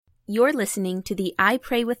You're listening to the I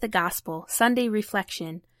Pray with the Gospel Sunday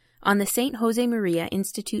Reflection on the St. Jose Maria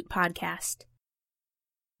Institute podcast.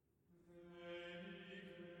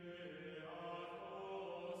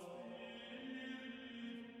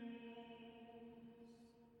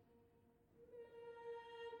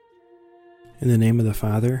 In the name of the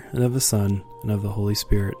Father, and of the Son, and of the Holy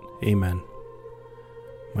Spirit. Amen.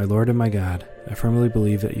 My Lord and my God, I firmly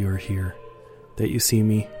believe that you are here, that you see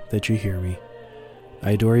me, that you hear me.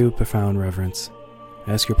 I adore you with profound reverence.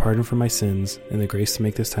 I ask your pardon for my sins and the grace to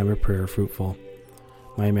make this time of prayer fruitful.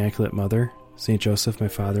 My Immaculate Mother, Saint Joseph, my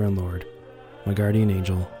Father and Lord, my guardian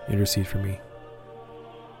angel, intercede for me.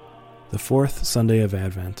 The fourth Sunday of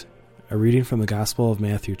Advent, a reading from the Gospel of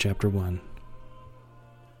Matthew, chapter 1.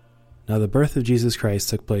 Now the birth of Jesus Christ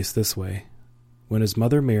took place this way. When his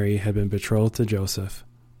mother Mary had been betrothed to Joseph,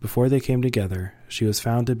 before they came together, she was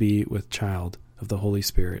found to be with child of the Holy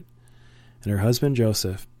Spirit. And her husband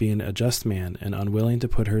Joseph, being a just man and unwilling to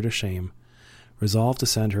put her to shame, resolved to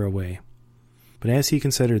send her away. But as he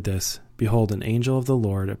considered this, behold, an angel of the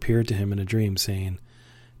Lord appeared to him in a dream, saying,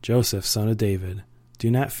 Joseph, son of David, do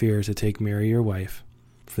not fear to take Mary your wife,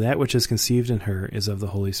 for that which is conceived in her is of the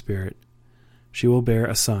Holy Spirit. She will bear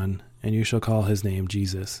a son, and you shall call his name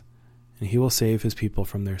Jesus, and he will save his people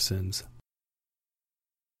from their sins.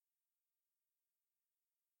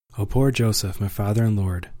 O poor Joseph, my Father and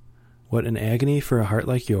Lord, what an agony for a heart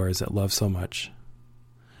like yours that loves so much.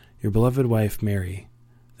 Your beloved wife, Mary,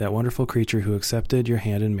 that wonderful creature who accepted your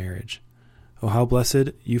hand in marriage. Oh, how blessed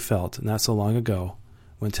you felt not so long ago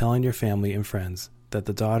when telling your family and friends that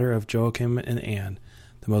the daughter of Joachim and Anne,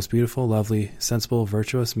 the most beautiful, lovely, sensible,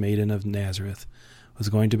 virtuous maiden of Nazareth, was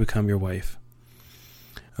going to become your wife.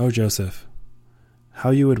 Oh, Joseph, how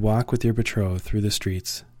you would walk with your betrothed through the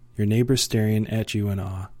streets, your neighbors staring at you in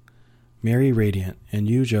awe. Mary radiant, and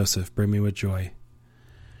you, Joseph, brim me with joy.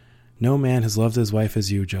 No man has loved his wife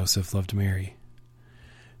as you, Joseph, loved Mary.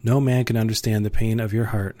 No man can understand the pain of your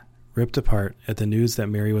heart, ripped apart at the news that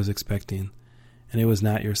Mary was expecting, and it was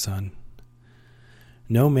not your son.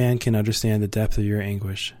 No man can understand the depth of your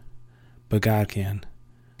anguish, but God can,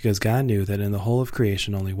 because God knew that in the whole of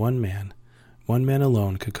creation only one man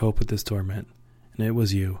alone could cope with this torment, and it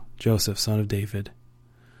was you, Joseph, son of David.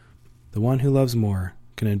 The one who loves more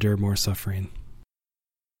can endure more suffering.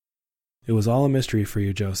 It was all a mystery for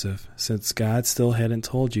you, Joseph, since God still hadn't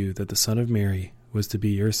told you that the son of Mary was to be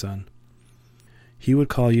your son. He would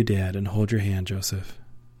call you Dad and hold your hand, Joseph.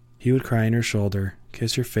 He would cry on your shoulder,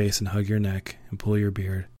 kiss your face and hug your neck and pull your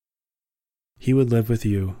beard. He would live with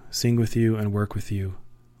you, sing with you and work with you,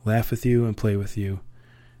 laugh with you and play with you,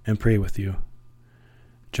 and pray with you.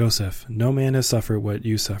 Joseph, no man has suffered what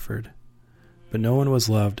you suffered, but no one was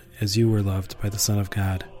loved as you were loved by the Son of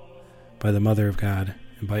God, by the Mother of God,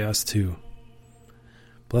 and by us too.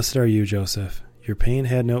 Blessed are you, Joseph. Your pain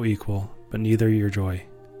had no equal, but neither your joy.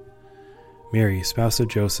 Mary, spouse of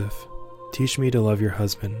Joseph, teach me to love your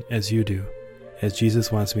husband as you do, as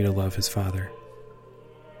Jesus wants me to love his Father.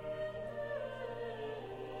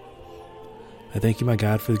 I thank you, my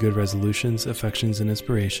God, for the good resolutions, affections, and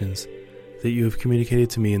inspirations that you have communicated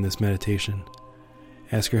to me in this meditation.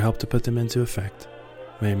 Ask your help to put them into effect.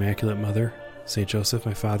 My Immaculate Mother, Saint Joseph,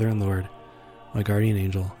 my Father and Lord, my guardian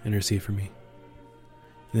angel, intercede for me.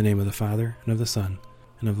 In the name of the Father, and of the Son,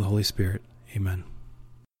 and of the Holy Spirit. Amen.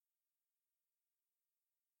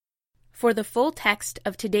 For the full text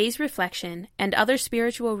of today's reflection and other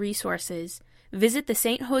spiritual resources, visit the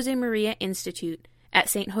St. Jose Maria Institute at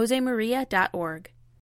stjosemaria.org.